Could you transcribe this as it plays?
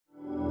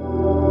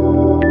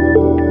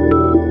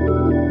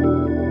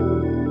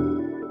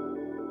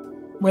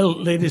Well,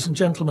 ladies and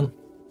gentlemen,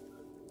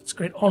 it's a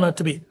great honor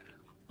to be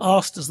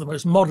asked as the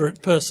most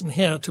moderate person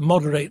here to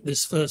moderate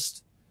this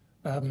first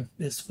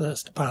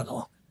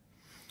panel.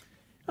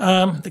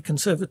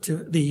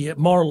 The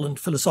moral and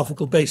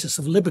philosophical basis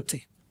of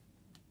liberty.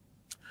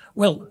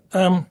 Well,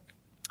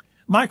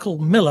 Michael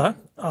Miller,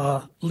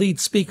 our lead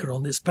speaker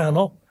on this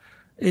panel,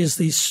 is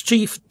the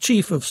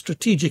chief of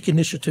strategic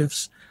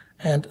initiatives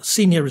and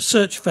senior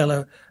research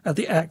fellow at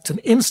the Acton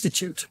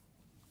Institute.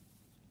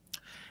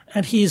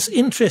 And he's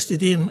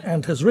interested in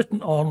and has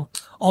written on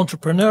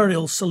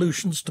entrepreneurial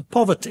solutions to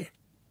poverty.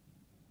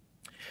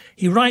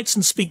 He writes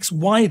and speaks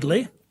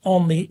widely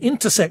on the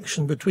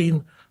intersection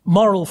between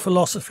moral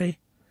philosophy,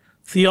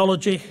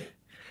 theology,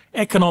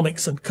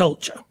 economics, and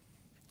culture.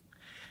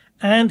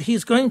 And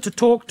he's going to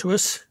talk to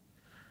us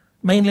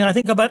mainly, I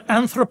think, about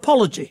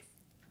anthropology.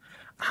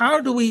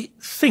 How we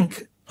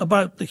think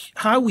about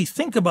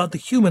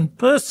the human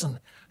person,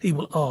 he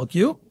will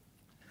argue,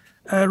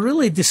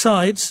 really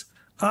decides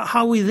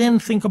how we then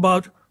think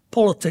about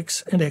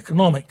politics and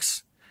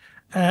economics.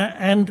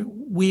 And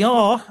we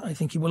are, I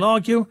think he will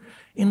argue,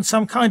 in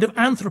some kind of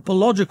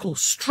anthropological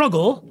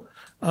struggle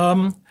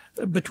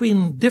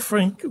between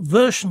different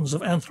versions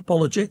of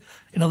anthropology,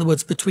 in other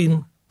words,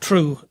 between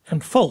true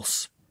and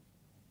false.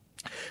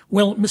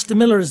 Well, Mr.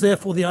 Miller is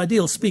therefore the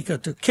ideal speaker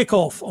to kick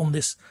off on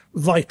this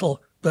vital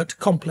but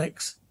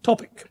complex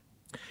topic.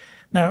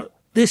 Now,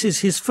 this is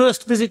his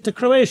first visit to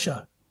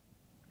Croatia,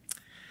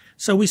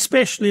 so we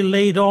specially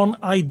laid on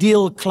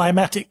ideal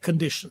climatic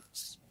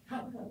conditions.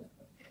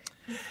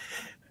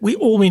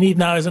 All we need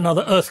now is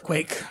another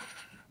earthquake.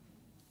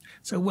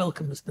 So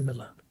welcome, Mr.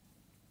 Miller.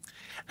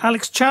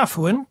 Alex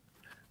Chafuin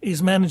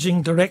is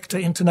Managing Director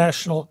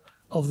International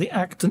of the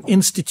Acton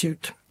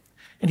Institute,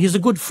 and he's a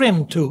good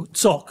friend to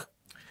Zok.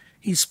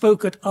 He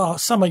spoke at our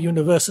summer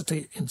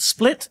university in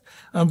Split,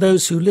 and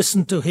those who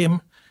listened to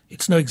him,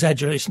 it's no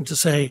exaggeration to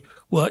say,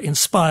 were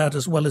inspired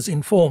as well as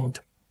informed.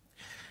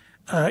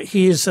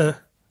 He is a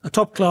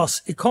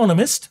top-class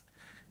economist.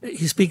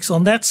 He speaks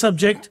on that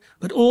subject,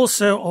 but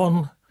also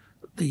on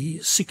the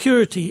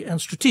security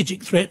and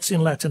strategic threats in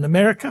Latin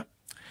America.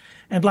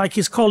 And like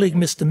his colleague,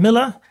 Mr.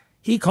 Miller,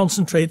 he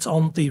concentrates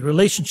on the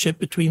relationship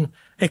between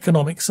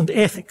economics and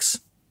ethics.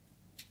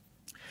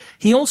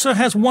 He also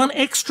has one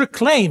extra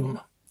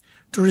claim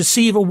to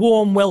receive a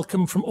warm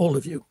welcome from all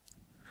of you,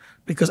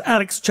 because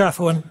Alex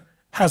Chafuin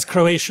has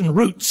Croatian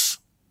roots.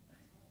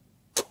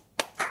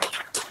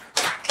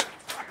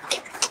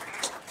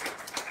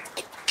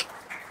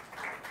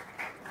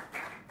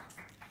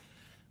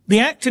 The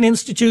Acton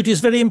Institute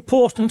is very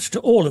important to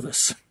all of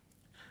us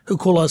who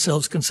call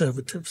ourselves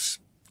conservatives,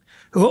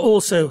 who are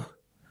also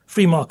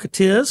free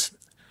marketeers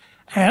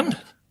and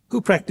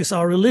who practice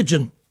our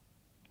religion.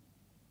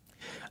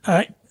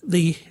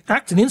 The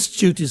Acton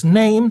Institute is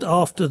named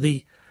after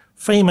the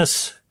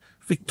famous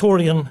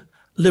Victorian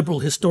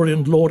liberal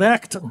historian Lord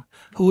Acton,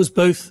 who was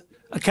both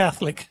a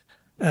Catholic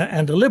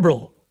and a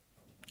liberal.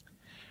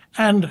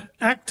 And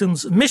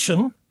Acton's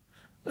mission,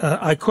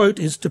 I quote,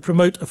 is to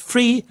promote a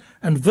free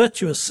and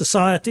virtuous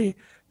society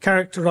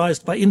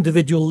characterized by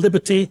individual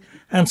liberty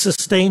and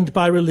sustained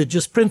by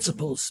religious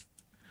principles.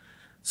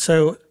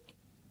 So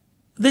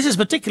this is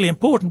particularly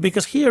important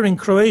because here in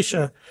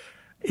Croatia,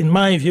 in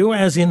my view,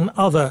 as in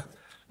other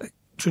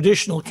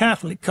traditional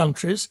Catholic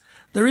countries,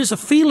 there is a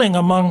feeling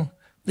among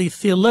the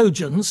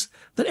theologians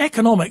that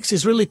economics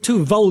is really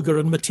too vulgar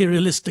and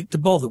materialistic to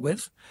bother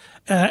with,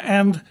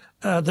 and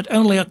that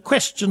only a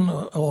question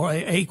or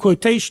a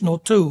quotation or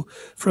two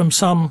from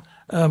some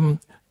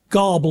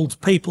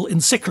garbled papal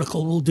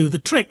encyclical will do the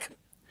trick.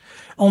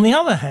 On the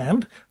other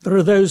hand, there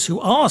are those who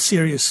are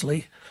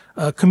seriously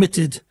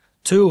committed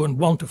to and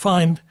want to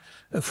find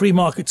free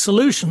market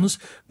solutions,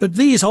 but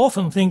these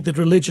often think that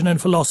religion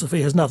and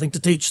philosophy has nothing to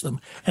teach them,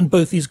 and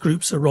both these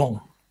groups are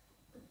wrong.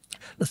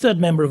 The third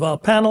member of our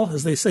panel,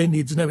 as they say,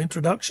 needs no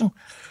introduction,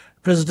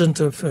 president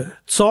of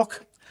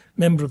ZOK,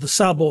 member of the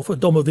Sabor for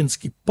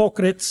Domovinski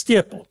Pokret,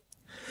 Stjepo.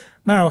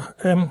 Now,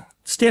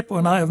 Stjepo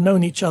and I have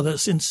known each other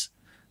since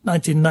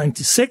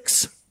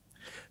 1996.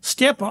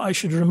 Stjepo, I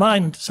should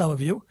remind some of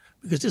you,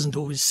 because it isn't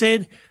always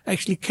said,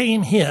 actually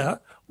came here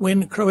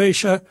when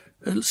Croatia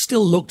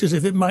still looked as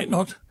if it might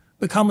not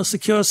become a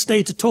secure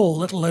state at all,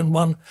 let alone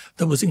one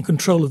that was in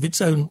control of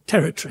its own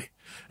territory.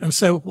 And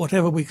so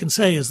whatever we can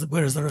say is that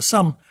whereas there are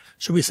some,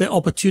 shall we say,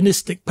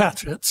 opportunistic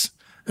patriots,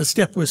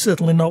 Stjepo was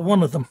certainly not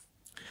one of them.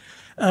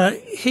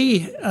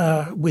 He,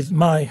 with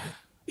my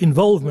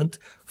involvement,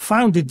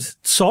 founded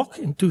ZOK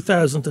in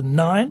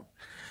 2009.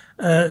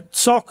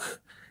 ZOK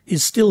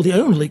is still the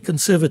only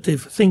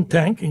conservative think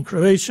tank in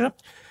Croatia.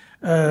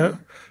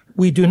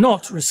 We do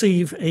not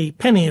receive a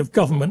penny of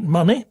government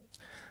money,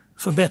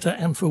 for better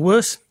and for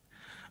worse,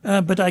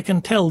 but I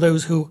can tell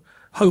those who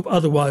hope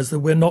otherwise that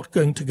we're not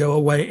going to go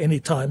away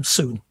anytime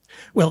soon.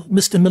 Well,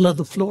 Mr. Miller,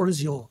 the floor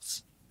is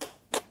yours.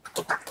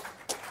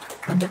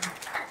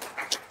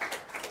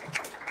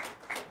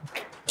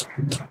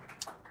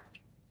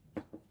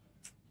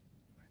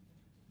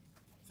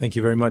 Thank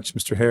you very much,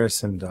 Mr.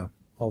 Harris, and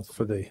all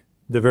for the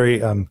the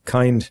very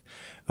kind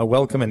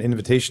welcome and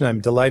invitation. I'm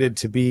delighted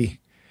to be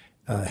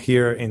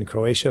here in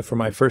Croatia for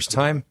my first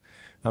time.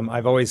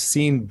 I've always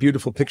seen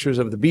beautiful pictures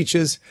of the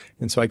beaches,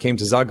 and so I came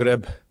to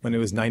Zagreb when it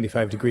was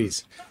 95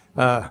 degrees.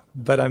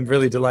 But I'm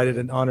really delighted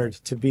and honored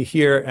to be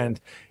here,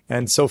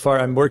 and so far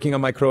I'm working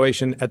on my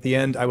Croatian. At the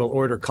end, I will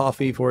order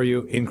coffee for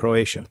you in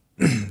Croatian.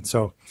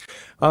 So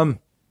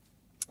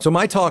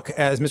my talk,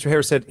 as Mr.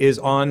 Harris said, is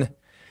on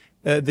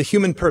the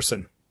human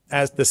person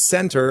as the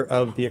center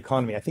of the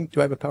economy. I think, do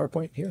I have a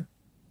PowerPoint here?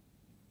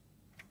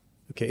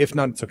 Okay, if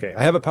not, it's okay.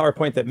 I have a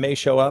PowerPoint that may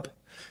show up.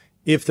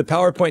 If the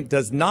PowerPoint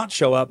does not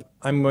show up,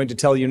 I'm going to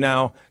tell you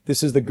now,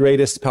 this is the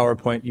greatest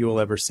PowerPoint you will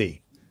ever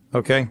see.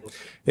 Okay?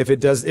 If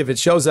it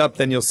shows up,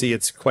 then you'll see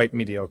it's quite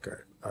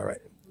mediocre. All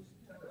right.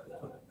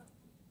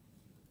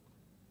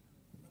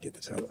 Get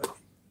this out of the way.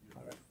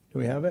 All right. Do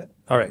we have it?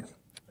 All right.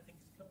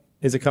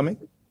 Is it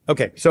coming?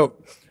 Okay. So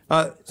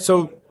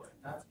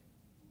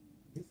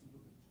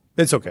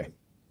it's okay.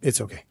 It's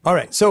okay. All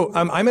right. So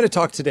I'm going to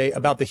talk today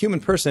about the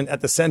human person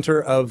at the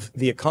center of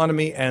the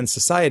economy and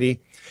society,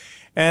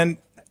 and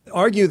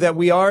argue that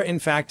we are, in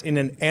fact, in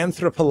an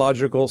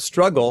anthropological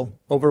struggle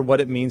over what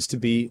it means to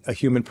be a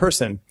human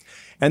person.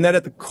 And that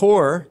at the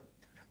core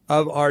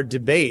of our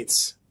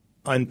debates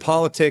on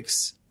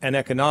politics and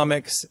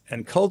economics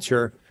and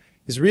culture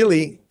is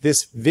really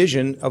this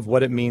vision of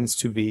what it means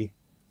to be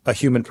a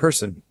human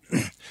person.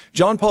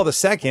 John Paul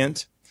II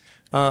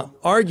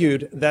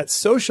argued that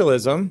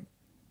socialism,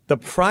 the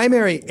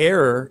primary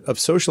error of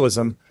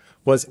socialism,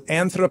 was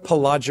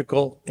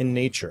anthropological in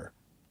nature.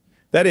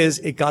 That is,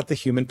 it got the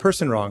human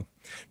person wrong.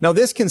 Now,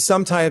 this can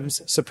sometimes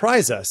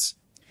surprise us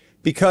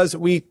because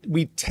we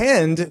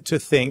tend to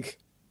think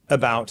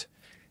about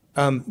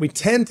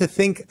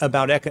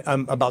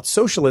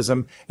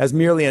socialism as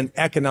merely an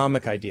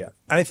economic idea.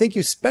 And I think you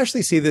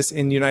especially see this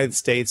in the United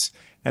States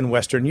and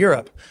Western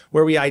Europe,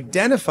 where we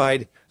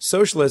identified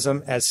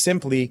socialism as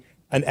simply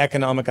an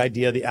economic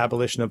idea, the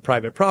abolition of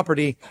private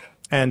property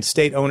and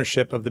state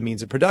ownership of the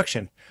means of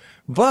production.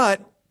 But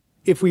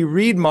if we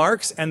read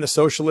Marx and the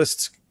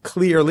socialists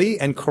clearly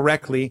and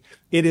correctly,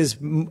 it is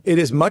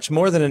much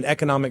more than an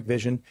economic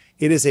vision.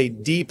 It is a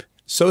deep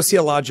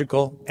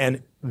sociological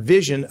and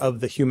vision of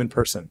the human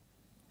person.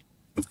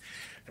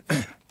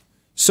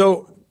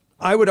 So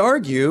I would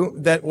argue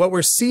that what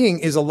we're seeing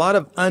is a lot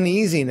of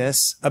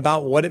uneasiness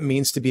about what it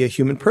means to be a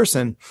human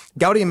person.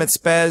 Gaudium et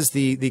Spes,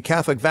 the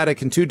Catholic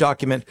Vatican II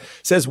document,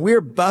 says we're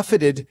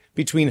buffeted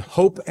between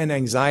hope and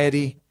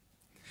anxiety,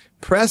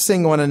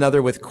 pressing one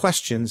another with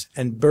questions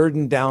and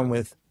burdened down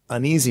with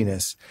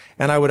uneasiness.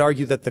 And I would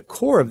argue that the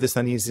core of this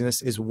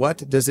uneasiness is,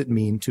 what does it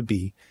mean to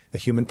be a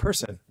human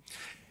person?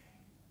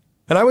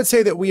 And I would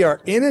say that we are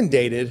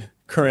inundated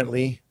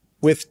currently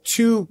with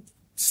two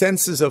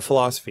senses of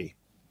philosophy.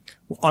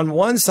 On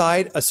one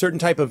side, a certain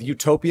type of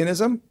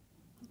utopianism,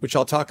 which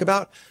I'll talk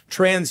about,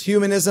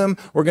 transhumanism.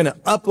 We're going to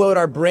upload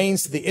our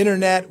brains to the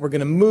internet. We're going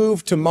to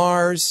move to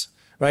Mars,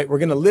 right? We're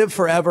going to live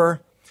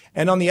forever.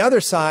 And on the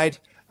other side,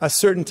 a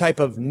certain type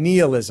of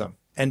nihilism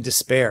and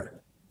despair.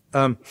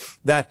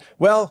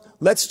 Well,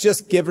 let's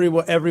just give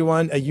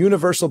everyone a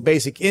universal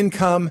basic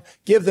income,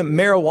 give them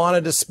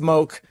marijuana to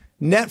smoke,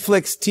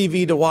 Netflix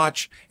TV to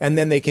watch, and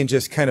then they can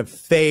just kind of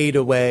fade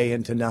away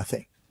into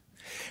nothing.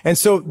 And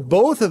so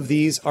both of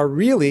these are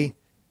really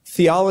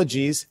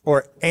theologies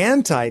or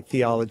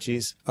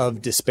anti-theologies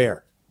of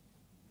despair.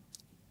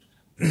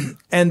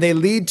 And they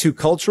lead to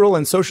cultural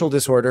and social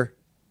disorder,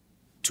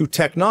 to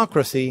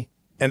technocracy,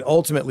 and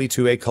ultimately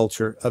to a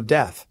culture of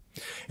death.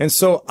 And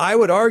so I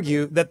would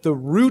argue that the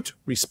root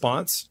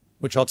response,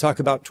 which I'll talk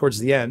about towards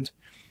the end,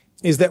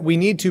 is that we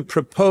need to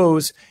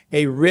propose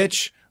a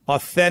rich,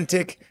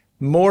 authentic,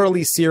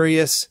 morally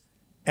serious,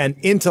 and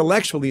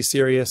intellectually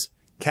serious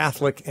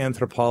Catholic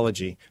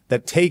anthropology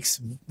that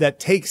takes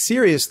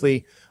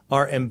seriously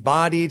our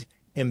embodied,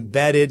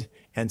 embedded,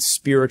 and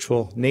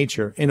spiritual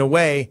nature in a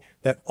way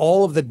that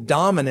all of the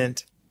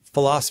dominant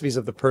philosophies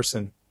of the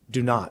person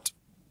do not.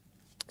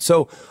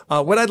 So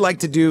what I'd like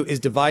to do is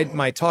divide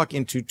my talk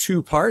into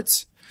two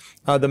parts.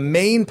 The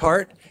main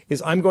part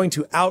is I'm going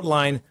to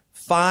outline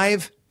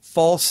 5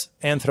 false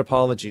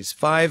anthropologies,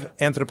 5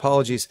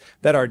 anthropologies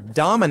that are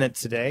dominant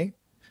today,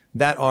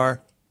 that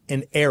are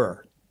in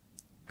error.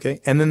 Okay.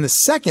 And then the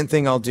second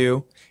thing I'll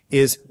do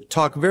is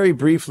talk very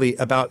briefly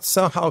about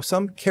how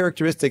some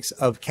characteristics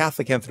of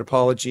Catholic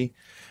anthropology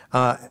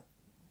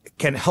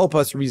can help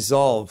us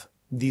resolve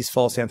these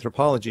false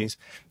anthropologies,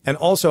 and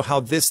also how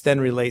this then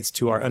relates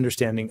to our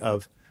understanding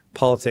of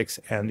politics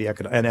and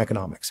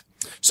economics.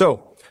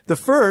 So the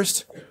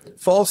first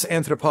false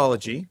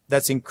anthropology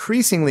that's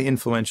increasingly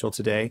influential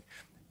today,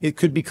 it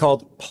could be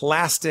called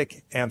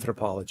plastic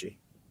anthropology.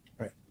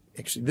 Right?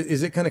 Actually,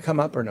 is it going to come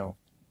up or no?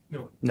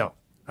 No. No.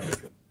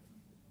 Okay.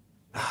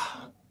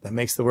 That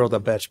makes the world a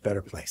much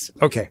better place.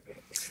 Okay.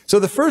 So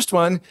the first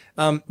one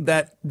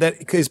that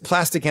is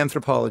plastic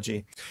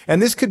anthropology.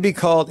 And this could be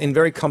called, in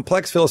very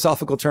complex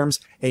philosophical terms,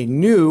 a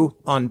new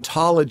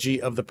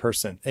ontology of the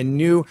person, a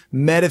new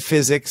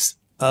metaphysics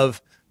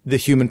of the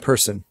human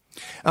person.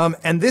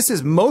 And this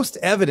is most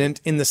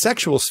evident in the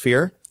sexual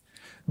sphere,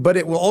 but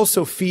it will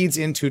also feeds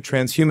into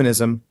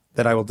transhumanism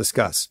that I will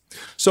discuss.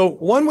 So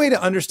one way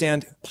to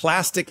understand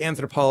plastic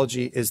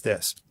anthropology is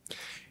this.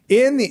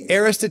 In the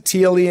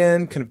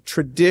Aristotelian, kind of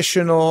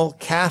traditional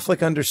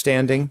Catholic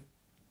understanding,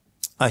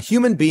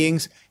 human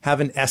beings have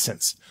an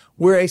essence.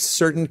 We're a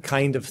certain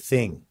kind of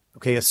thing,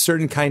 okay? A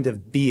certain kind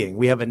of being.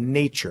 We have a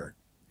nature,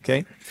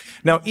 okay?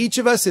 Now, each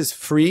of us is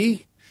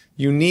free,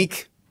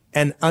 unique,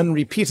 and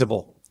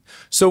unrepeatable.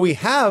 So we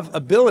have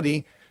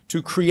ability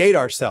to create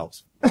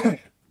ourselves,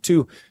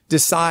 to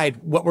decide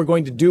what we're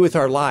going to do with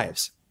our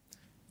lives.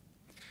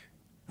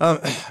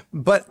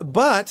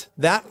 But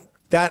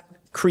that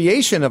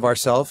creation of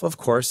ourself, of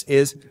course,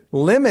 is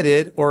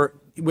limited or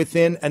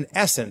within an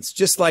essence.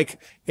 Just like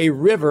a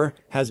river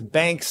has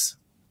banks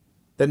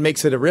that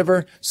makes it a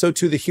river, so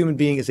too the human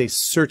being is a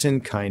certain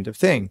kind of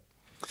thing.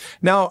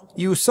 Now,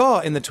 you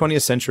saw in the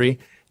 20th century,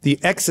 the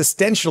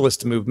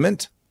existentialist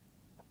movement,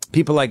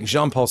 people like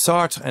Jean-Paul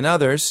Sartre and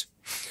others,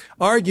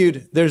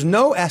 argued there's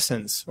no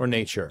essence or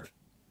nature.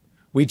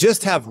 We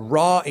just have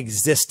raw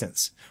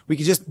existence. We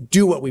can just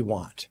do what we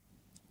want.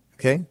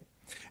 Okay?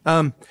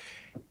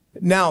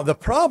 Now, the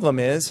problem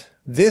is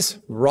this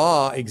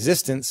raw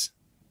existence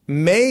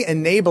may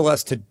enable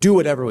us to do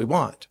whatever we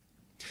want,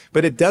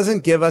 but it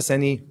doesn't give us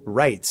any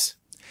rights.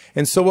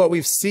 And so what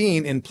we've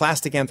seen in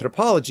plastic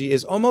anthropology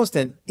is almost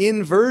an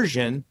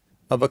inversion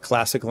of a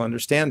classical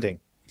understanding.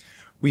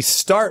 We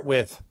start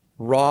with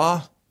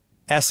raw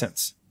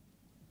essence.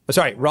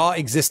 Raw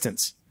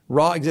existence.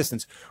 Raw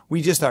existence.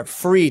 We just are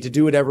free to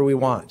do whatever we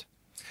want.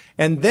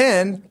 And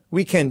then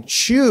we can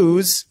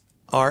choose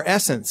our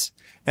essence.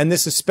 And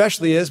this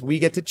especially is we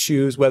get to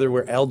choose whether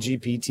we're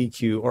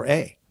LGBTQ or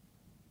A.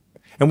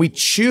 And we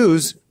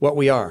choose what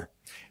we are.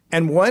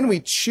 And when we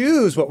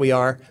choose what we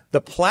are,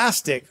 the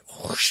plastic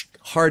whoosh,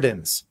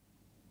 hardens.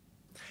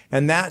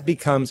 And that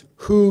becomes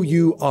who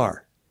you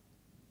are.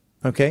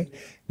 Okay?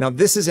 Now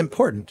this is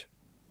important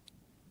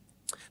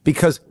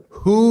because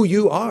who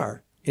you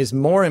are is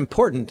more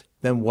important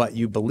than what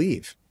you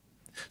believe.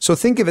 So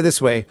think of it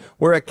this way,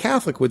 where a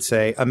Catholic would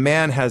say a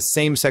man has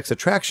same-sex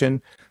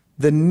attraction,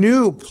 the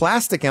new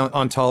plastic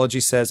ontology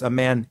says a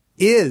man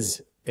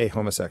is a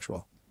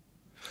homosexual.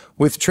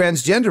 With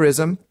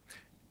transgenderism,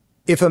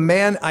 if a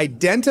man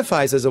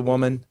identifies as a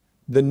woman,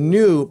 the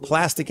new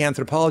plastic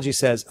anthropology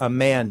says a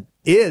man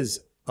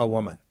is a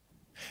woman.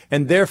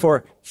 And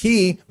therefore,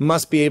 he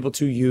must be able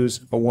to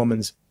use a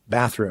woman's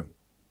bathroom.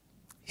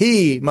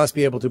 He must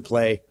be able to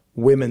play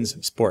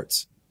women's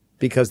sports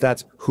because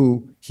that's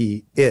who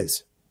he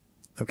is.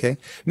 Okay?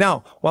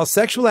 Now, while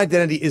sexual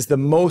identity is the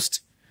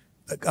most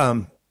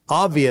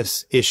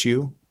obvious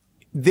issue,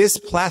 this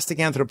plastic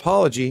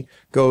anthropology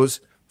goes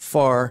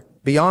far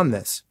beyond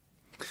this.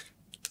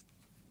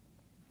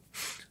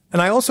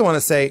 And I also want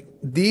to say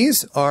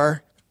these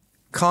are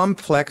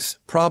complex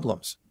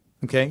problems,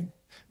 okay?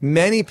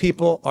 Many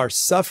people are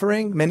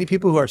suffering. Many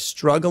people who are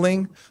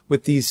struggling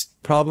with these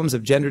problems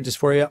of gender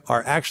dysphoria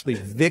are actually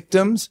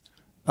victims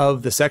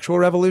of the sexual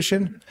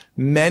revolution.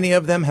 Many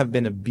of them have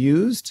been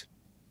abused,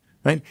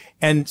 right?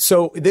 And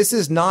so this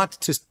is not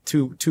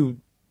to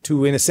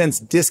in a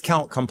sense,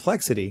 discount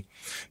complexity,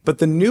 but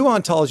the new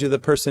ontology of the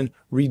person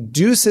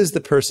reduces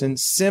the person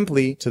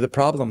simply to the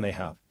problem they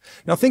have.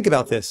 Now think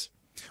about this.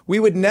 We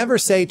would never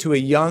say to a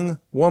young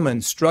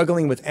woman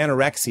struggling with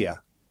anorexia,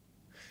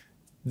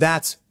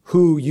 that's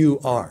who you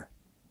are.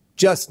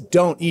 Just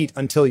don't eat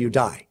until you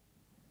die.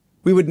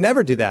 We would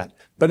never do that.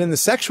 But in the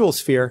sexual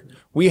sphere,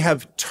 we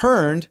have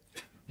turned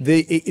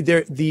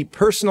the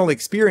personal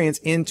experience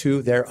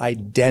into their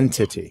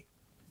identity.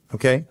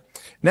 Okay?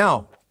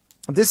 Now,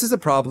 this is a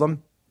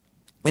problem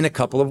in a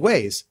couple of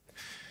ways.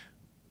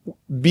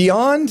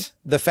 Beyond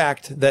the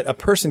fact that a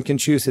person can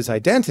choose his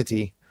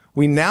identity,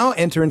 we now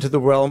enter into the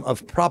realm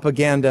of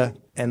propaganda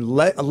and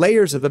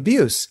layers of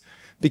abuse.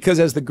 Because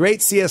as the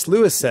great C.S.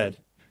 Lewis said,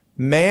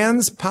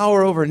 man's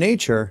power over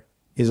nature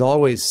is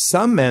always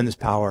some men's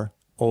power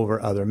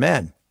over other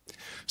men.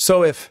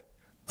 So if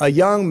a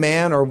young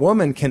man or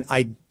woman can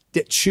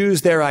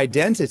choose their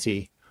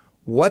identity,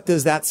 what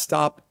does that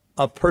stop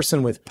a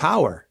person with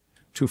power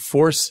to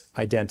force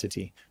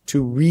identity,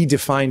 to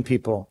redefine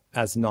people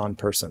as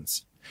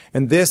non-persons?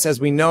 And this, as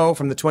we know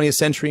from the 20th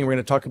century, and we're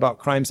going to talk about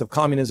crimes of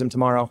communism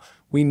tomorrow,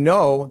 we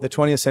know the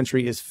 20th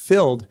century is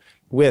filled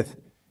with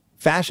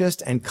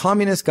fascist and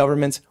communist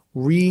governments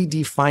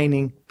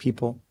redefining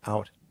people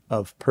out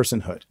of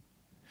personhood.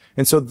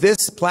 And so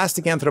this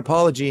plastic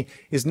anthropology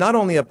is not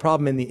only a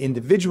problem in the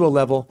individual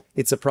level,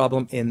 it's a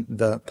problem in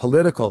the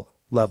political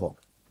level.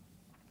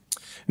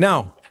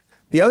 Now,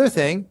 the other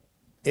thing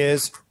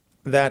is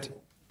that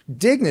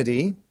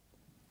dignity.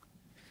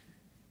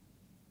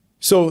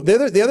 So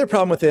the other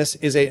problem with this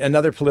is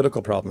another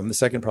political problem. The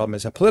second problem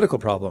is a political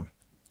problem.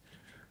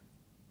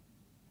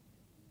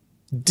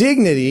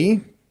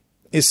 Dignity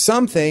is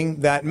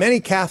something that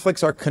many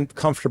Catholics are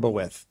comfortable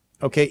with.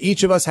 Okay,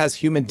 each of us has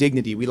human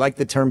dignity. We like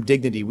the term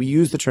dignity. We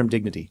use the term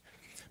dignity.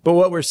 But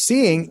what we're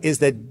seeing is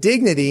that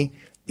dignity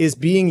is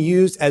being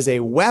used as a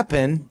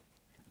weapon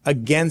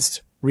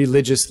against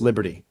religious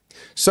liberty.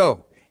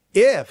 So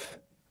if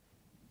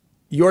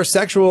your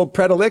sexual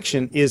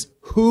predilection is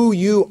who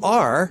you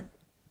are,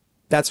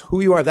 that's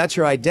who you are, that's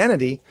your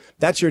identity,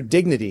 that's your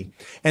dignity.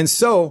 And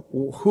so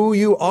who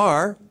you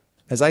are,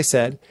 as I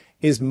said,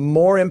 is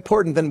more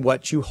important than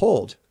what you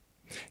hold.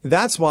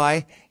 That's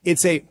why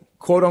it's a,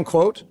 quote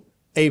unquote,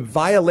 a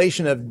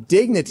violation of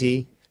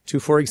dignity to,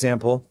 for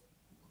example,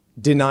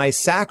 deny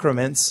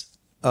sacraments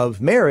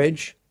of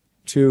marriage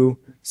to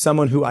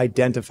someone who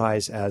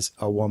identifies as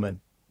a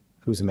woman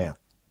who's a man.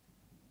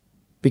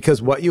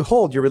 Because what you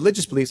hold, your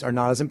religious beliefs, are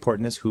not as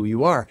important as who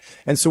you are.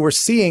 And so we're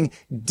seeing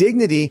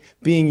dignity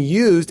being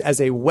used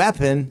as a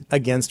weapon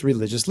against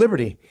religious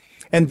liberty.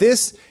 And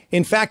this,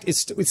 in fact,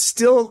 it's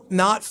still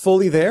not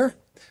fully there.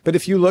 But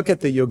if you look at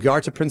the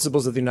Yogarta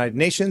principles of the United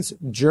Nations,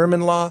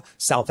 German law,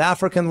 South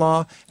African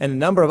law, and a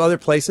number of other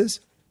places,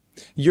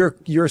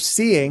 you're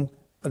seeing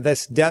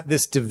this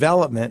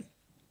development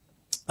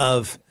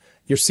of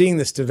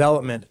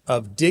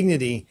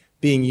dignity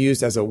being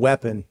used as a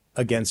weapon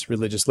against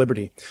religious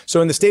liberty.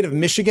 So in the state of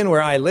Michigan,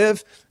 where I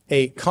live,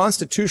 a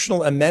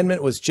constitutional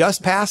amendment was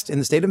just passed in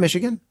the state of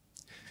Michigan,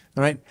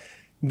 all right,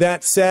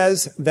 that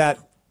says that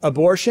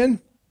abortion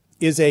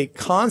is a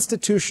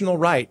constitutional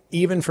right,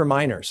 even for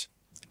minors.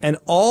 And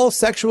all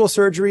sexual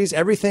surgeries,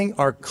 everything,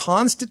 are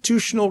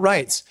constitutional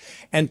rights.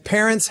 And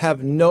parents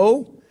have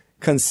no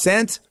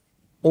consent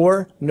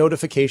or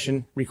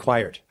notification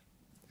required.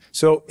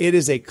 So it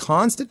is a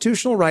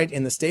constitutional right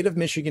in the state of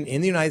Michigan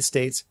in the United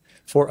States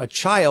for a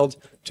child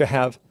to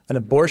have an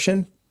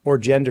abortion or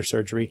gender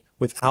surgery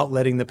without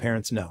letting the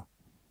parents know.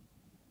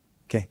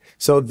 Okay,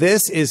 so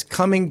this is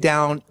coming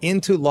down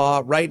into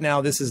law right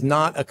now. This is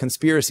not a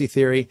conspiracy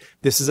theory.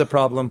 This is a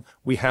problem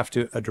we have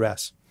to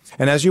address.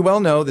 And as you well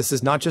know, this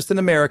is not just an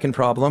American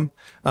problem.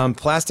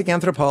 Plastic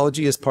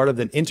anthropology is part of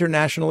an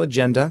international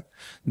agenda.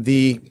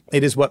 It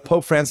is what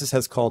Pope Francis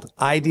has called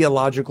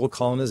ideological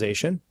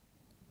colonization.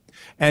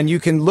 And you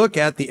can look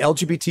at the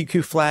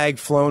LGBTQ flag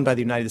flown by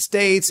the United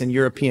States and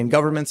European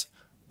governments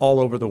all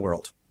over the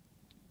world.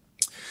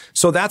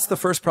 So that's the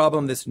first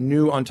problem, this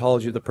new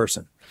ontology of the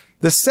person.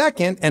 The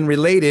second, and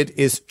related,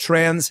 is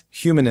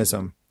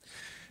transhumanism.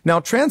 Now,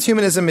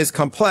 transhumanism is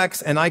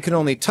complex, and I can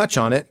only touch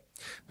on it,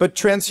 but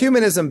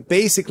transhumanism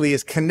basically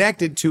is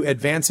connected to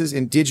advances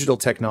in digital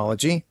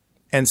technology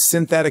and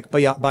synthetic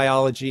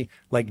biology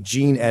like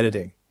gene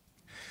editing.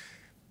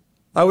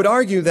 I would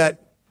argue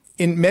that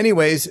in many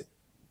ways,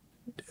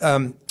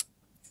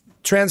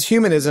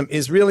 transhumanism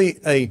is really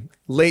a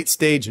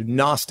late-stage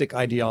Gnostic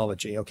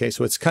ideology, okay?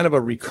 So it's kind of a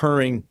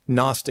recurring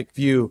Gnostic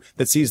view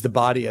that sees the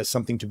body as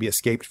something to be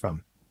escaped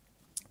from.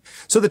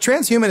 So the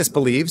transhumanist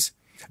believes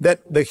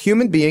that the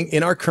human being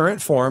in our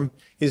current form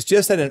is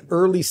just at an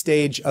early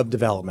stage of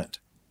development,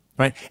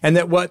 right? And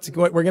that what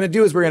we're going to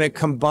do is we're going to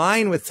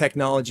combine with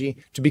technology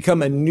to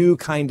become a new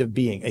kind of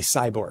being, a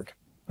cyborg,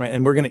 right?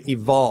 And we're going to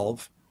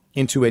evolve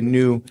into a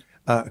new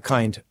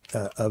kind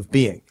of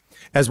being.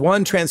 As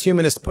one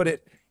transhumanist put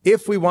it,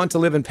 if we want to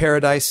live in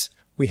paradise,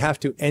 we have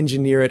to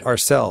engineer it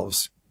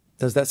ourselves.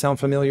 Does that sound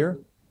familiar?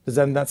 Does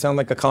that not sound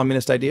like a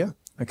communist idea?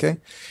 Okay.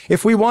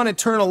 If we want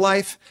eternal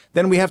life,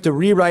 then we have to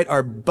rewrite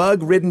our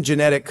bug-ridden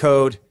genetic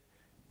code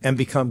and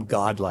become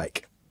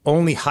godlike.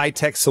 Only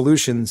high-tech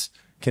solutions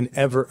can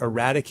ever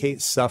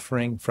eradicate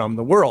suffering from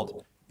the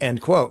world.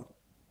 End quote.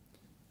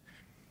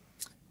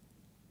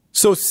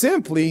 So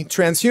simply,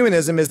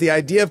 transhumanism is the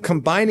idea of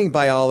combining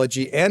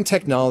biology and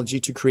technology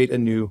to create a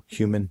new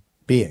human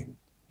being.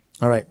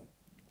 All right.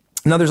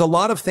 Now, there's a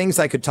lot of things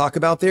I could talk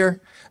about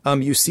there.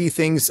 You see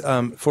things,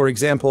 for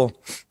example,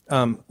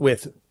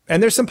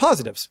 and there's some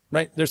positives,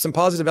 right? There's some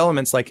positive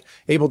elements like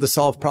able to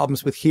solve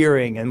problems with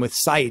hearing and with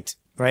sight,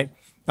 right?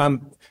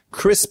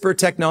 CRISPR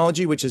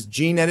technology, which is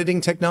gene editing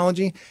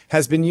technology,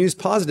 has been used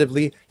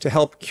positively to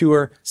help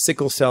cure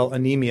sickle cell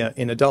anemia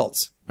in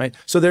adults, right?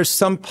 So there's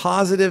some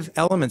positive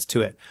elements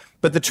to it.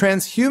 But the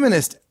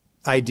transhumanist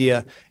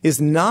idea is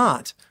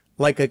not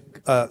like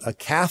a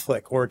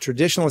Catholic or a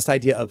traditionalist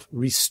idea of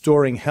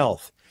restoring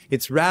health.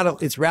 It's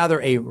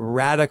rather a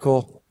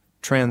radical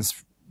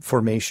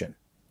transformation.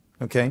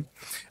 Okay.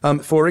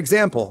 For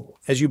example,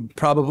 as you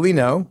probably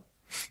know,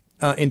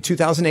 in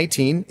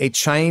 2018, a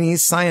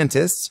Chinese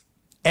scientist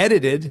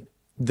edited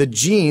the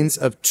genes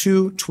of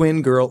 2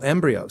 twin girl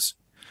embryos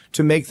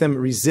to make them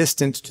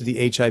resistant to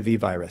the HIV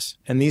virus.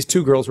 And these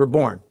 2 girls were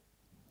born.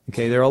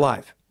 Okay. They're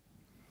alive.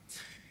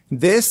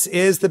 This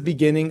is the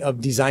beginning of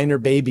designer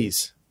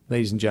babies.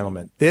 Ladies and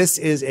gentlemen, this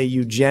is a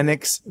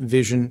eugenics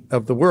vision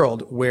of the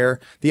world where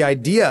the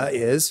idea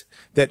is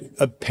that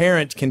a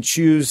parent can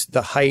choose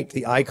the height,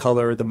 the eye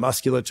color, the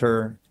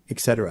musculature,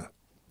 etc.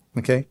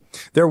 Okay?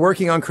 They're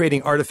working on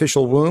creating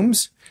artificial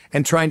wombs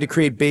and trying to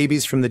create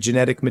babies from the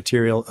genetic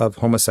material of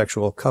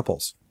homosexual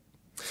couples.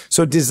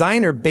 So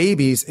designer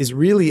babies is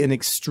really an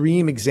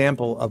extreme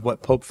example of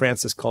what Pope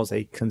Francis calls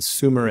a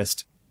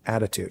consumerist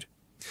attitude.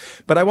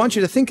 But I want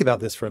you to think about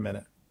this for a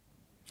minute.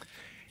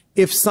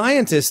 If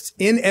scientists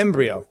in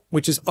embryo,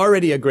 which is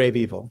already a grave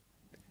evil,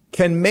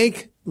 can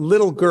make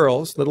little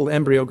girls, little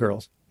embryo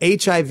girls,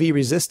 HIV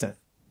resistant,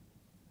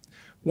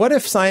 What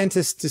if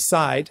scientists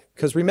decide,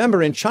 because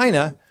remember in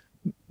China,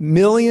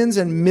 millions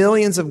and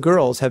millions of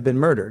girls have been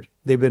murdered.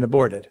 They've been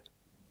aborted,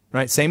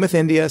 right? Same with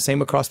India,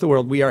 same across the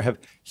world. We have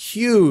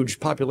huge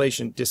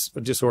population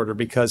disorder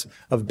because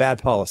of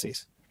bad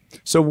policies.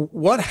 So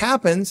what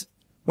happens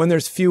when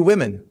there's few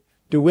women?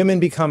 Do women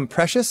become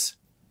precious?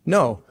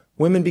 No,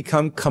 women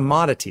become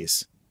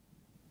commodities.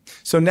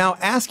 So now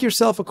ask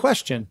yourself a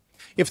question.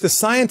 If the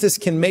scientists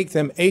can make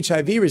them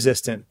HIV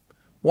resistant,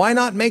 why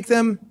not make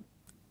them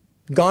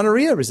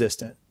gonorrhea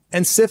resistant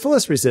and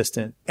syphilis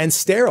resistant and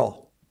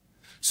sterile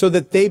so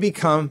that they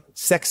become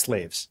sex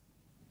slaves?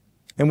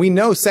 And we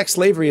know sex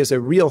slavery is a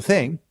real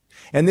thing.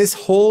 And this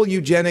whole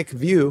eugenic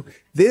view,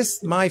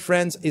 this, my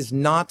friends, is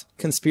not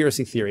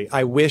conspiracy theory.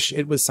 I wish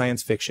it was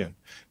science fiction,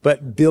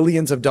 but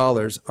billions of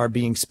dollars are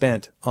being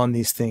spent on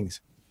these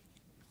things.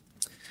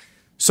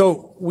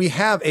 So we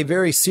have a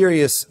very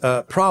serious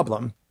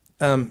problem.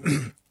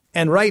 And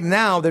right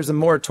now there's a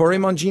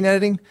moratorium on gene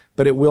editing,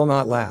 but it will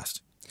not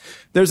last.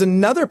 There's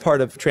another part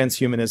of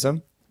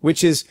transhumanism,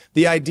 which is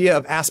the idea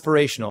of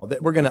aspirational,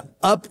 that we're going to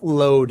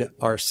upload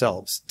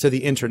ourselves to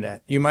the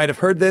internet. You might have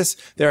heard this.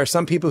 There are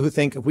some people who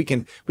think we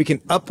can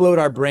upload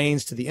our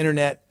brains to the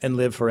internet and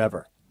live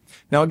forever.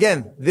 Now,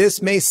 again,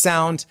 this may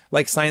sound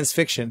like science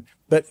fiction,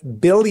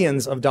 but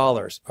billions of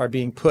dollars are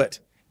being put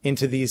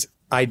into these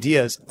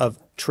ideas of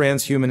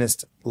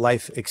transhumanist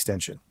life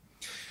extension.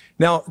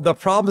 Now, the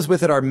problems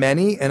with it are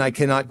many, and I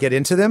cannot get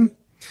into them,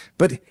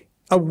 but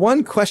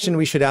one question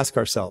we should ask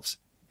ourselves.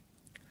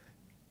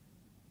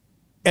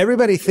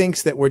 Everybody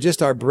thinks that we're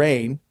just our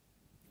brain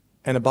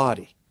and a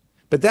body,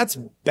 but that's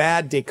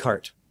bad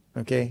Descartes.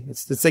 Okay,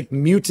 it's like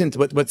mutant,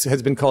 what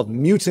has been called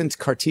mutant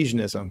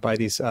Cartesianism by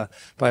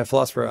a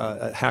philosopher,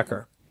 a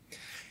hacker.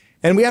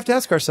 And we have to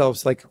ask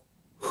ourselves, like,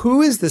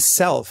 who is the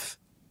self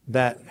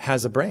that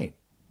has a brain?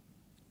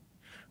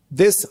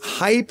 This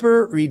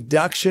hyper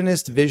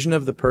reductionist vision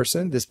of the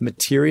person, this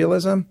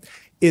materialism,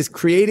 is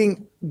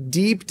creating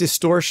deep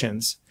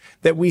distortions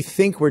that we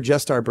think we're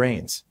just our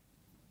brains.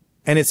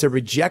 And it's a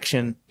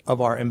rejection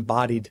of our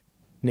embodied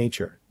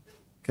nature.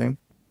 Okay.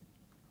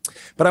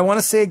 But I want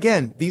to say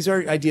again, these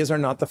ideas are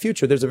not the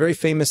future. There's a very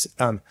famous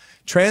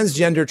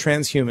transgender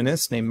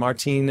transhumanist named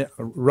Martin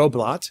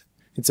Roblot.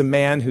 It's a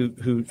man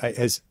who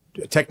has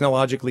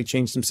technologically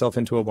changed himself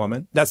into a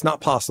woman. That's not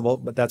possible,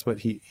 but that's what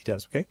he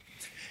does. Okay.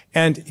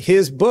 And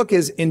his book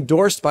is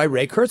endorsed by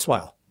Ray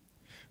Kurzweil.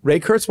 Ray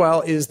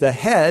Kurzweil is the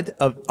head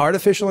of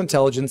artificial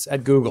intelligence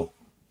at Google.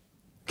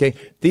 Okay.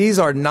 These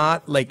are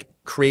not like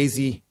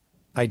crazy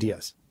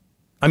ideas.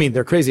 I mean,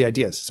 they're crazy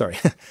ideas. Sorry.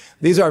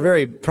 These are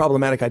very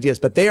problematic ideas,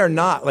 but they are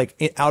not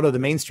like out of the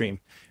mainstream.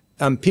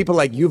 People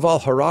like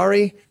Yuval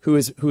Harari, who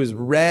is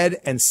read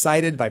and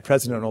cited by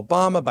President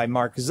Obama, by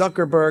Mark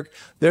Zuckerberg.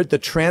 The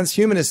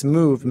transhumanist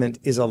movement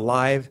is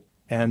alive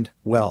and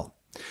well.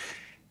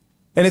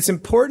 And it's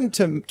important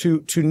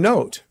to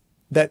note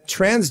that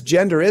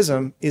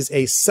transgenderism is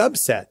a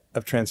subset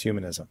of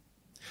transhumanism.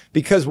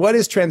 Because what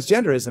is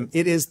transgenderism?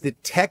 It is the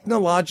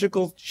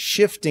technological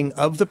shifting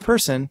of the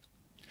person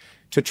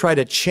to try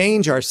to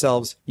change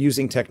ourselves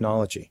using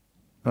technology.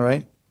 All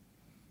right.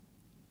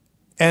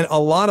 And a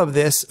lot of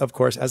this, of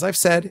course, as I've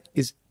said,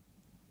 is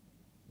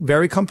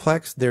very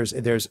complex.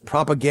 There's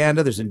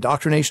propaganda, there's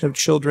indoctrination of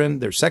children,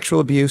 there's sexual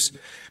abuse.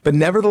 But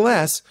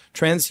nevertheless,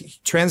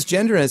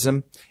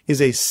 transgenderism is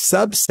a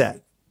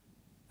subset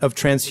of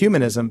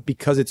transhumanism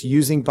because it's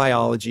using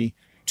biology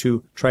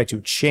to try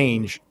to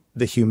change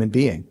the human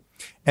being.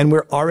 And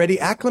we're already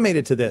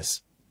acclimated to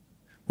this.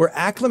 We're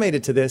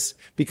acclimated to this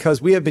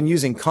because we have been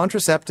using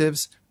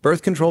contraceptives,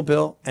 birth control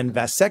pill, and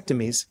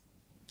vasectomies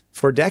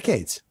for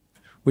decades,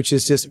 which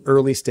is just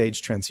early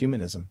stage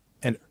transhumanism.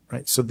 And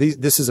right, so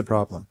this is a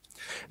problem.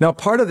 Now,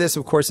 part of this,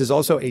 of course, is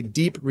also a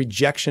deep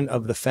rejection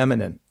of the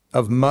feminine,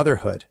 of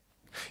motherhood.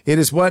 It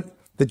is what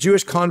the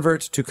Jewish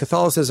convert to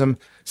Catholicism,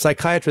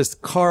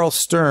 psychiatrist Carl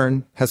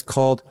Stern, has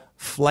called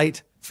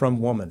flight from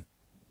woman.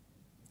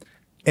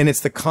 And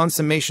it's the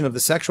consummation of the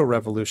sexual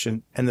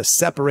revolution and the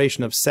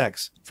separation of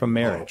sex from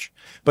marriage.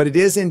 But it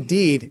is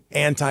indeed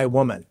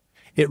anti-woman.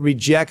 It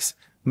rejects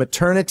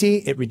maternity,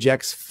 it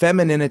rejects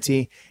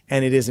femininity,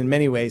 and it is in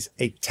many ways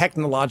a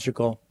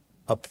technological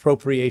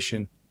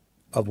appropriation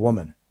of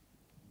woman.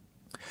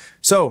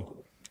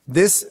 So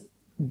this,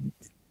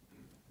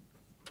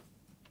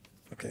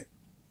 okay.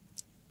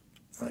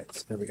 All right,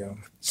 so there we go.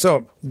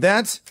 So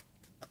this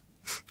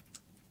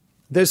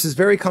is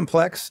very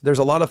complex. There's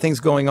a lot of things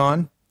going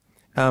on.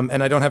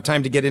 And I don't have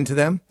time to get into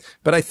them.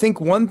 But I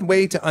think one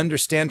way to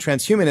understand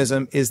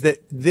transhumanism is that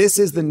this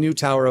is the new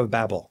Tower of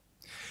Babel.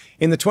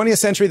 In the 20th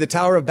century, the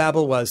Tower of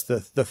Babel was the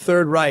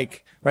Third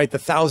Reich, right? The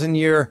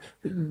 1,000-year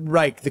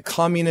Reich, the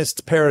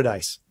communist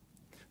paradise.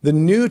 The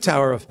new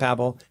Tower of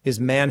Babel is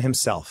man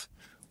himself.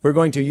 We're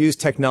going to use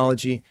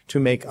technology to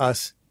make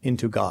us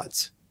into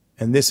gods.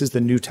 And this is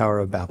the new Tower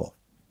of Babel.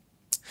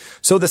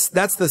 So that's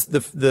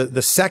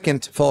the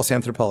second false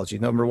anthropology.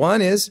 Number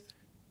one is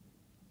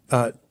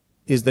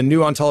the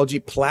new ontology,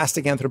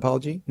 plastic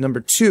anthropology. Number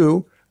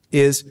two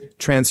is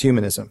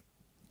transhumanism.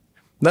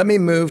 Let me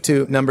move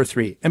to number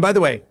 3. And by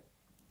the way,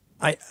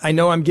 I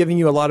know I'm giving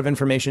you a lot of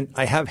information.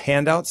 I have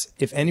handouts.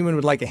 If anyone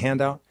would like a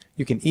handout,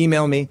 you can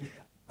email me.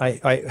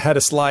 I had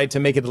a slide to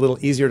make it a little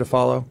easier to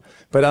follow,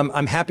 but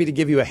I'm happy to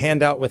give you a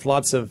handout with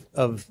lots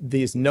of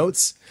these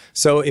notes.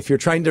 So if you're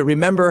trying to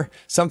remember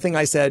something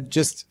I said,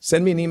 just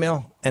send me an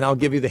email and I'll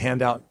give you the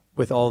handout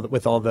with all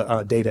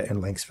the data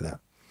and links for that.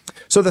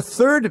 So the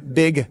third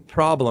big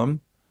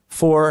problem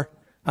for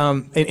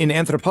in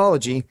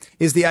anthropology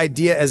is the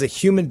idea as a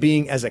human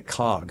being as a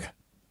cog.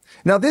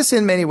 Now, this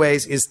in many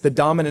ways is the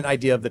dominant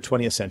idea of the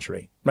 20th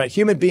century, right?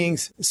 Human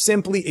beings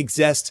simply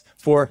exist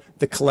for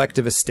the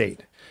collectivist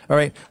state. All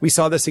right. We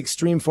saw this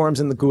extreme forms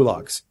in the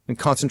gulags and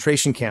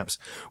concentration camps.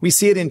 We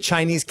see it in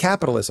Chinese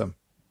capitalism,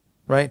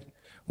 right?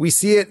 We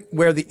see it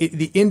where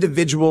the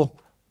individual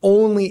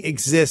only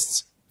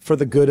exists for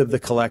the good of the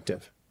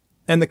collective.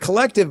 And the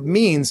collective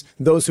means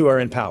those who are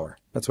in power.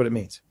 That's what it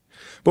means.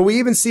 But we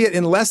even see it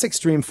in less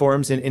extreme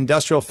forms in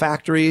industrial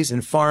factories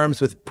and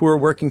farms with poor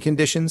working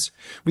conditions.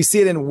 We see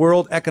it in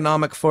World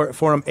Economic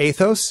Forum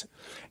ethos.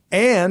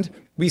 And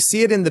we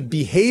see it in the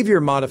behavior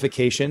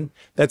modification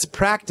that's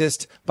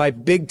practiced by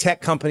big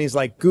tech companies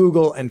like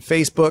Google and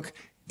Facebook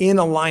in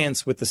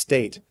alliance with the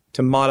state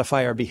to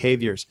modify our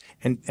behaviors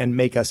and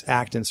make us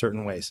act in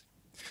certain ways.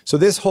 So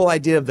this whole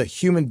idea of the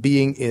human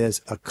being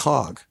is a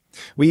cog.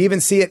 We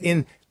even see it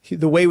in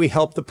the way we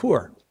help the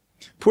poor.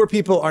 Poor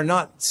people are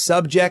not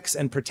subjects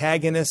and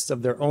protagonists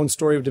of their own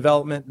story of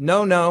development.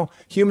 No,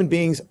 human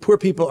beings, poor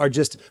people are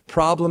just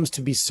problems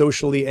to be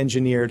socially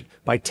engineered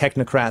by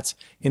technocrats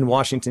in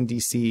Washington,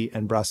 D.C.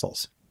 and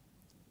Brussels.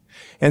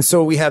 And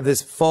so we have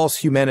this false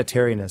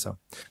humanitarianism.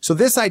 So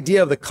this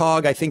idea of the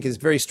cog, I think, is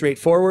very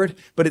straightforward,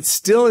 but it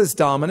still is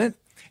dominant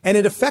and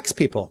it affects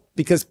people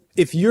because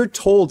if you're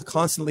told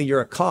constantly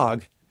you're a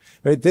cog,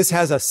 right, this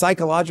has a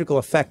psychological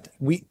effect.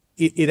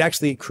 It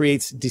actually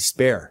creates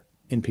despair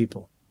in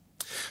people.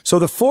 So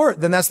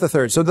then that's the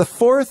third. So the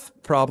fourth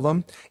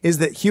problem is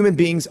that human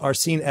beings are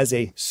seen as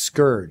a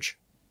scourge.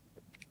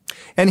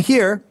 And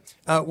here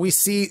we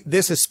see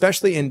this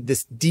especially in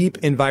this deep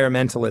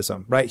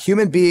environmentalism, right?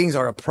 Human beings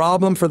are a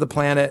problem for the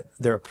planet.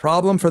 They're a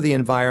problem for the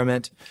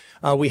environment.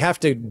 We have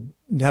to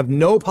have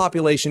no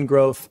population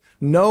growth,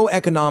 no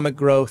economic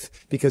growth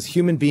because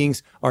human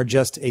beings are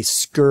just a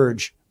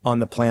scourge on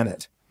the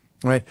planet,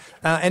 right?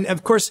 And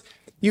of course,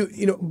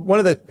 you know, one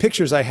of the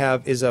pictures I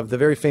have is of the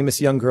very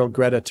famous young girl,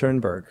 Greta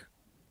Thunberg,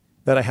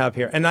 that I have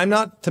here. And I'm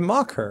not to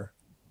mock her,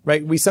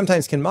 right? We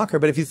sometimes can mock her,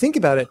 but if you think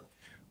about it,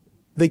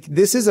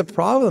 this is a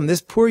problem. This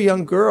poor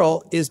young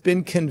girl has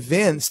been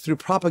convinced through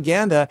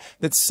propaganda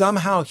that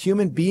somehow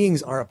human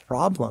beings are a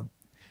problem.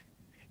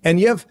 And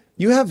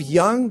you have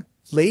young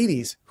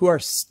ladies who are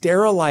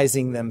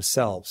sterilizing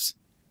themselves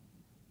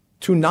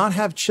to not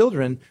have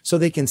children so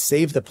they can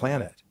save the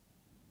planet.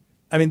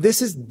 I mean,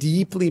 this is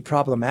deeply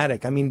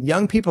problematic. I mean,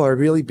 young people are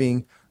really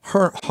being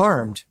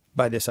harmed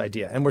by this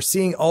idea. And we're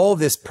seeing all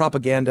this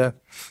propaganda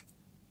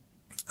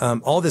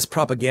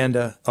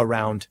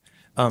around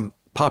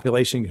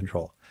population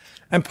control.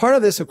 And part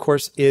of this, of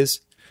course,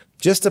 is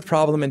just a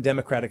problem in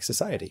democratic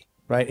society,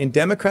 right? In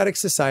democratic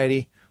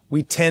society,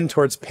 we tend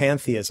towards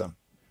pantheism.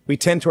 We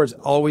tend towards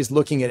always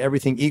looking at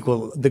everything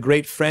equal. The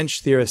great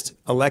French theorist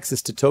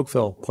Alexis de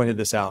Tocqueville pointed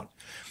this out.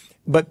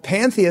 But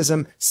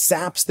pantheism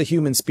saps the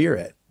human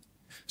spirit.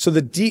 So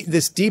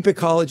this deep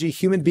ecology,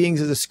 human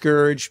beings as a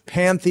scourge,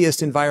 pantheist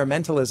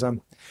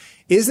environmentalism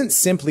isn't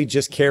simply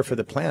just care for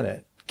the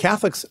planet.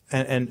 Catholics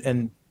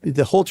and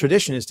the whole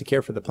tradition is to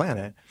care for the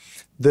planet.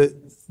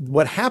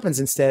 What happens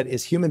instead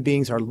is human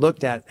beings are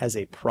looked at as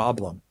a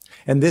problem.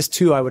 And this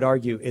too, I would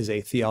argue, is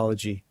a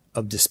theology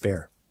of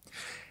despair.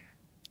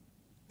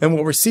 And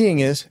what we're seeing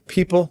is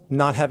people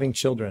not having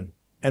children.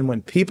 And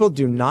when people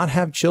do not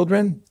have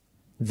children,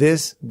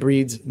 this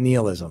breeds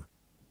nihilism.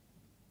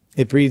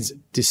 It breeds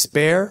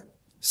despair,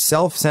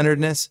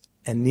 self-centeredness,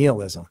 and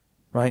nihilism,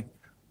 right?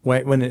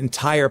 When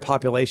entire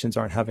populations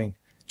aren't having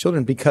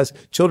children, because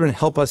children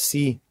help us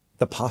see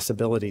the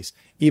possibilities,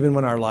 even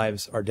when our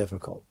lives are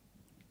difficult.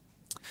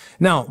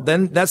 Now,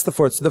 then that's the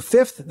fourth. So the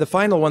fifth, the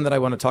final one that I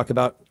want to talk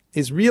about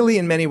is really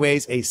in many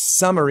ways a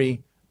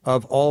summary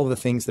of all of the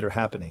things that are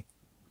happening.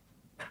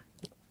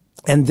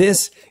 And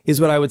this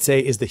is what I would say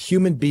is the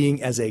human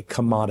being as a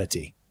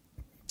commodity.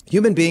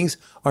 Human beings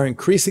are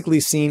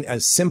increasingly seen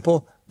as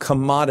simple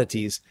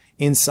commodities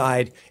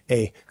inside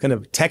a kind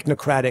of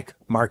technocratic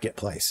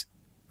marketplace,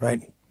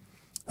 right?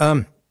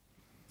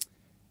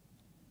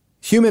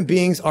 Human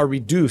beings are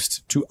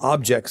reduced to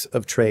objects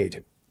of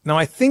trade. Now,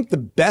 I think the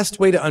best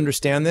way to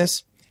understand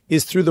this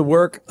is through the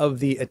work of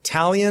the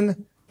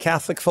Italian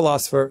Catholic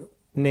philosopher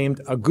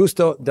named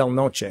Augusto Del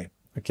Noce.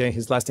 Okay,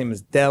 his last name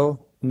is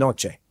Del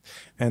Noce.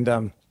 And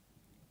I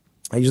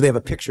usually have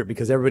a picture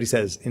because everybody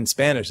says in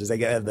Spanish, they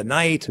get the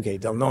night, okay,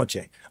 Del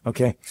Noce,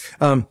 okay?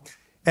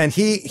 And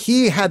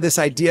he had this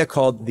idea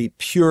called the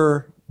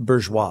pure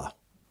bourgeois.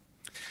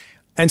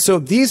 And so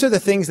these are the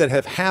things that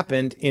have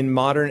happened in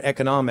modern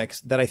economics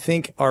that I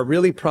think are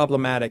really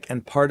problematic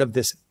and part of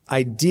this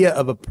idea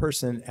of a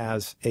person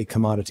as a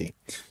commodity.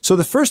 So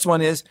the first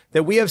one is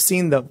that we have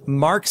seen the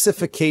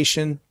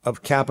Marxification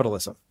of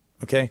capitalism.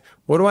 Okay.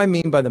 What do I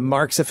mean by the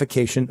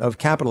Marxification of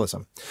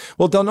capitalism?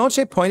 Well, Del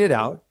Noce pointed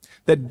out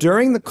that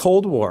during the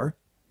Cold War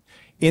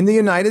in the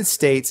United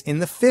States in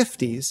the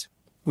 50s,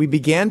 we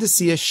began to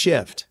see a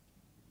shift.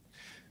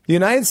 The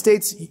United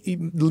States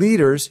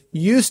leaders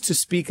used to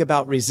speak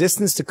about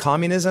resistance to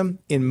communism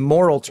in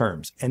moral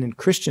terms and in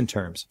Christian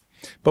terms.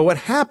 But what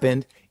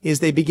happened is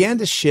they began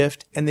to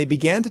shift and they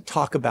began to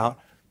talk about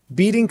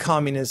beating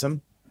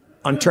communism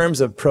on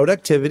terms of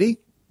productivity,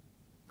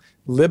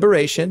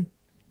 liberation,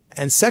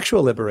 and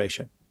sexual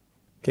liberation.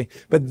 Okay.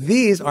 But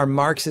these are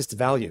Marxist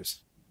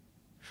values.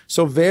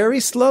 So very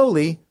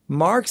slowly,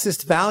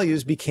 Marxist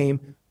values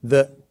became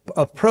the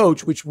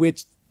approach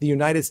which the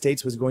United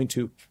States was going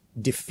to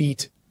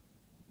defeat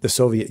the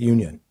Soviet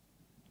Union.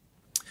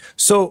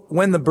 So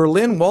when the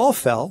Berlin Wall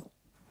fell,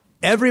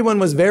 everyone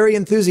was very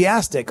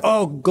enthusiastic.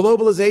 Oh,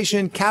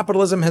 globalization,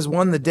 capitalism has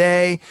won the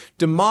day.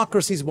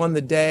 Democracy's won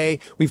the day.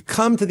 We've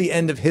come to the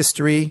end of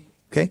history.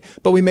 Okay.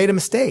 But we made a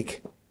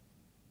mistake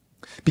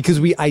because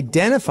we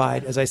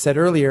identified, as I said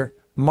earlier,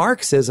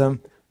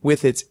 Marxism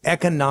with its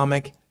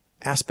economic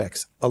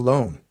aspects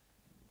alone,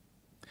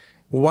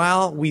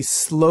 while we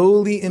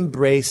slowly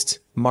embraced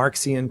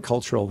Marxian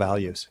cultural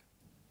values.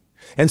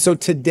 And so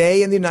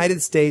today in the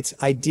United States,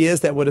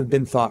 ideas that would have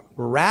been thought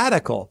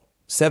radical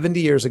 70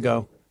 years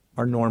ago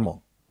are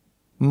normal.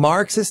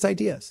 Marxist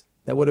ideas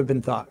that would have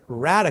been thought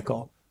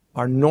radical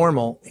are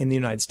normal in the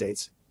United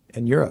States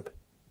and Europe.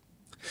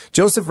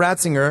 Joseph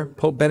Ratzinger,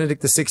 Pope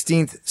Benedict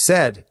XVI,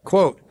 said,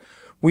 quote,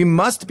 "We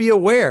must be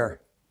aware,"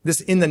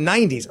 this in the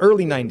 90s,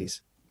 early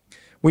 90s,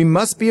 "we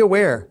must be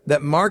aware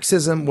that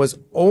Marxism was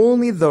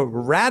only the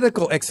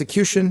radical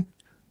execution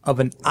of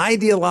an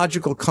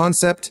ideological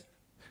concept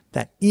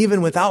that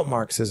even without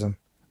Marxism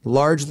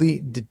largely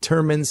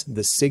determines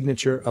the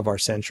signature of our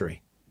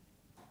century."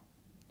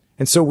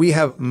 And so we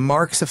have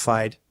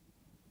Marxified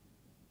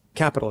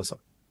capitalism.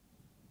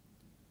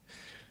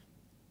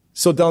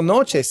 So Del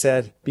Noce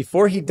said,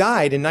 before he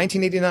died in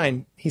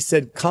 1989, he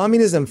said,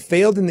 communism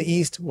failed in the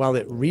East while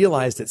it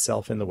realized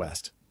itself in the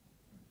West.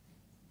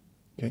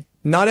 Okay?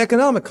 Not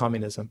economic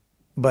communism,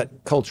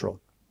 but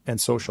cultural and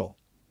social,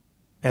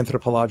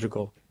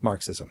 anthropological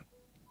Marxism.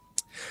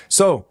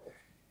 So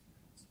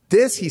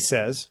this, he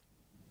says,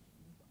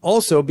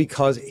 also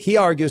because he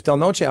argues, Del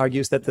Noce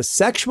argues, that the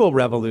sexual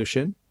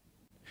revolution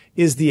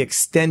is the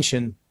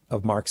extension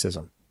of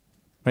Marxism.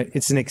 Right?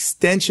 It's an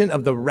extension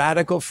of the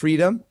radical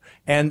freedom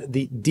and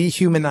the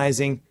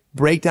dehumanizing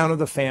breakdown of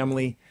the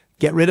family,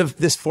 get rid of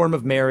this form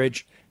of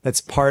marriage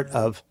that's part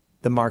of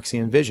the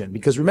Marxian vision.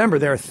 Because remember,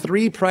 there are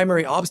three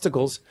primary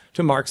obstacles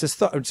to Marxist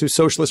thought, to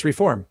socialist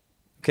reform.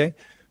 Okay?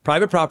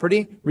 Private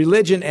property,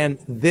 religion, and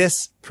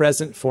this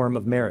present form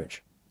of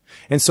marriage.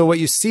 And so what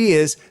you see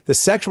is the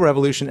sexual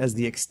revolution as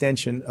the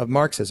extension of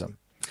Marxism.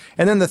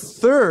 And then the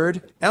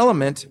third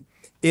element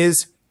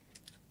is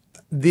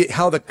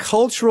how the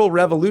cultural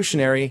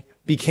revolutionary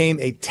became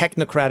a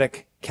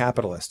technocratic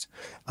capitalist.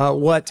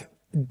 What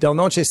Del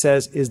Noce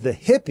says is the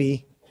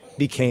hippie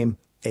became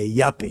a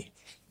yuppie.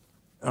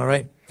 All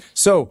right.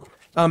 So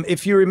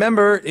if you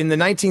remember in the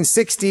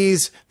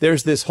 1960s,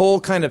 there's this whole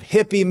kind of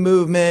hippie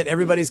movement.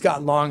 Everybody's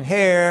got long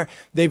hair.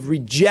 They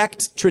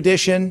reject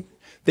tradition.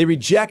 They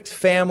reject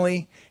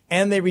family,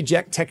 and they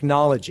reject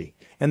technology.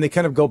 And they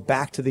kind of go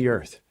back to the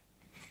earth.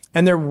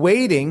 And they're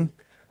waiting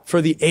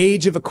for the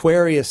age of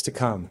Aquarius to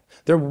come.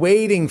 They're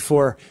waiting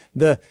for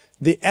the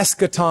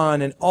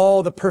eschaton and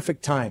all the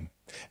perfect time.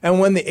 And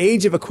when the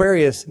age of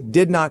Aquarius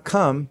did not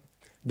come,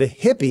 the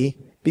hippie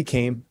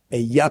became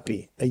a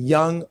yuppie, a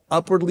young,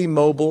 upwardly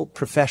mobile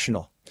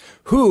professional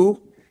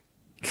who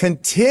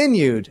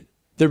continued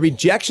the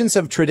rejections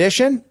of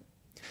tradition,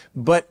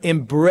 but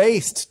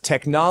embraced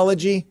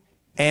technology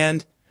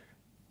and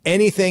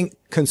anything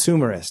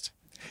consumerist.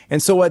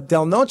 And so what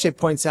Del Noce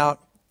points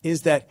out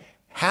is that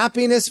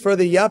happiness for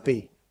the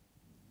yuppie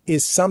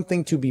is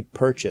something to be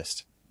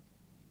purchased.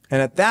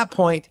 And at that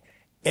point,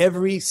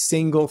 every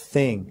single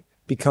thing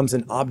becomes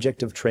an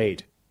object of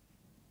trade.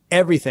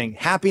 Everything.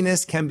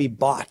 Happiness can be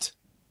bought.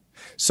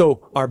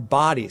 So our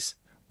bodies,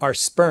 our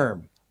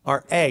sperm,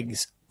 our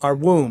eggs, our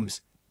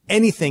wombs,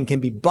 anything can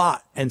be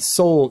bought and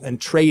sold and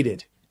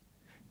traded.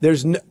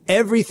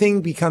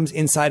 Everything becomes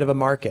inside of a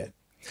market.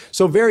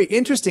 So very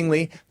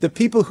interestingly, the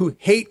people who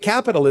hate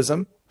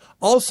capitalism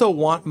also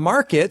want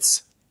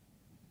markets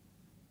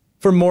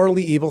for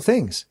morally evil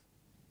things.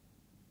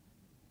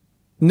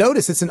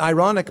 Notice it's an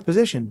ironic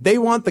position. They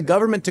want the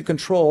government to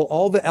control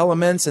all the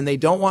elements and they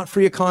don't want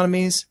free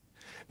economies,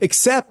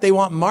 except they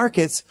want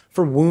markets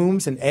for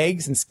wombs and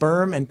eggs and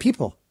sperm and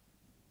people.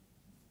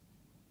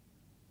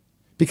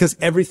 Because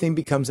everything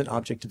becomes an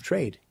object of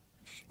trade.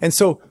 And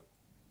so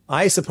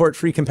I support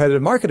free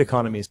competitive market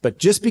economies, but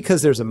just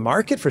because there's a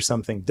market for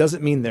something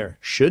doesn't mean there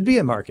should be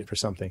a market for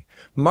something.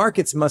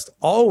 Markets must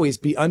always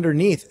be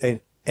underneath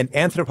an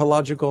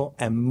anthropological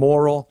and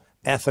moral,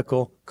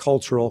 ethical,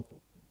 cultural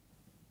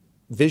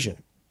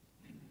vision.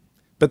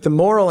 But the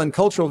moral and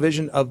cultural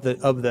vision of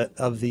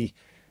the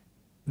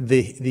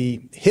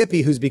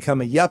hippie who's become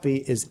a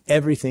yuppie is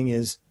everything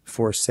is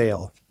for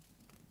sale.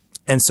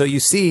 And so you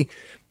see,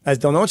 as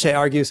Del Noce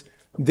argues,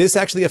 this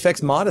actually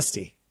affects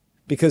modesty,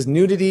 because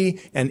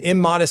nudity and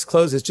immodest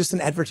clothes is just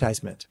an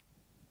advertisement.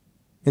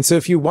 And so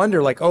if you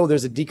wonder, like, oh,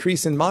 there's a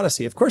decrease in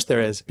modesty, of course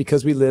there is,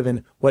 because we live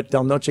in what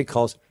Del Noce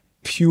calls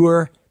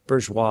pure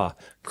bourgeois.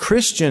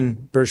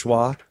 Christian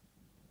bourgeois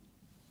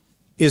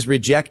is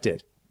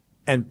rejected,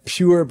 and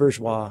pure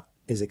bourgeois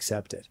is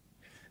accepted.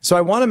 So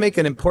I want to make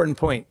an important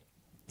point.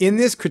 In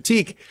this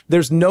critique,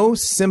 there's no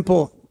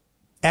simple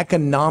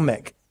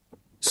economic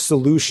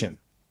solution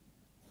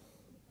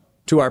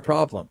to our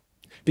problem,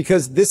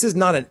 because this is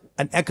not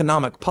an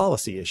economic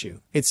policy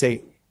issue. It's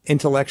a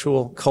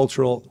intellectual,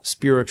 cultural,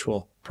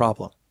 spiritual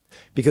problem,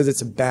 because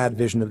it's a bad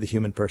vision of the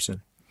human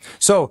person.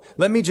 So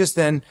let me just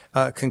then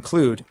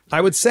conclude. I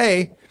would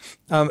say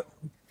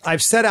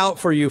I've set out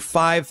for you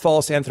 5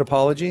 false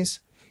anthropologies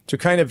to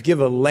kind of give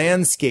a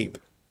landscape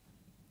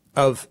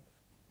of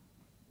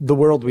the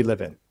world we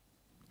live in.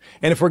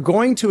 And if we're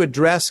going to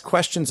address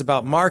questions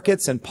about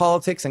markets and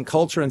politics and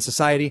culture and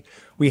society,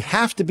 we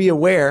have to be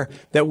aware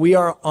that we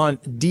are on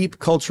deep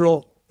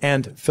cultural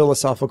and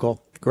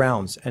philosophical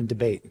grounds and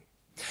debate.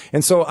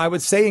 And so I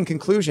would say in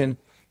conclusion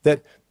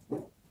that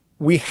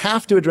we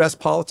have to address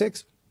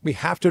politics, we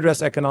have to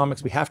address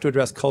economics, we have to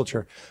address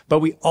culture, but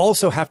we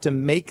also have to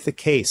make the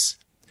case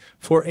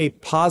for a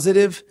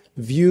positive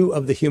view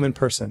of the human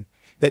person,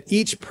 that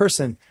each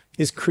person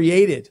is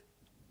created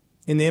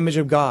in the image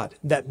of God,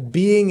 that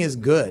being is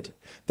good,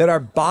 that our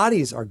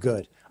bodies are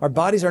good. Our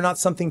bodies are not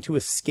something to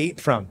escape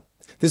from.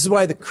 This is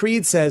why the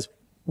Creed says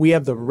we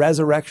have the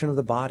resurrection of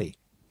the body,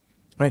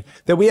 right?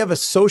 That we have a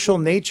social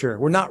nature.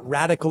 We're not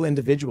radical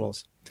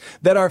individuals.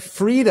 That our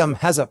freedom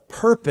has a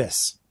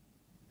purpose.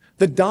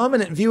 The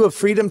dominant view of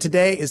freedom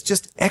today is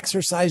just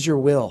exercise your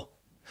will.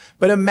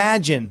 But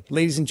imagine,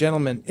 ladies and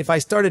gentlemen, if I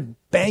started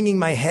banging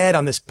my head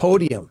on this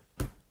podium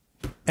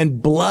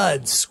and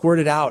blood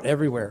squirted out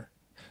everywhere.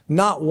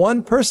 Not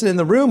one person in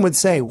the room would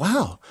say,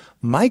 wow,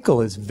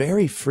 Michael is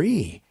very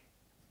free.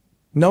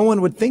 No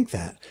one would think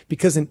that,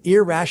 because an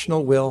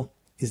irrational will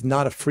is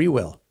not a free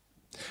will.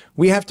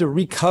 We have to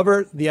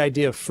recover the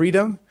idea of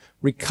freedom,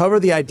 recover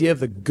the idea of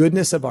the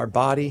goodness of our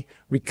body,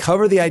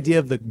 recover the idea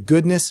of the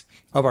goodness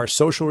of our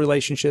social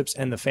relationships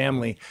and the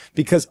family,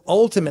 because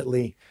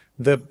ultimately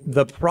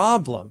the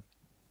problem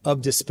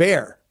of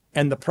despair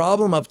and the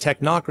problem of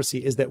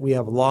technocracy is that we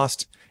have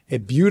lost a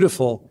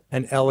beautiful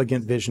and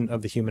elegant vision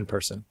of the human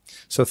person.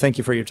 So thank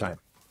you for your time.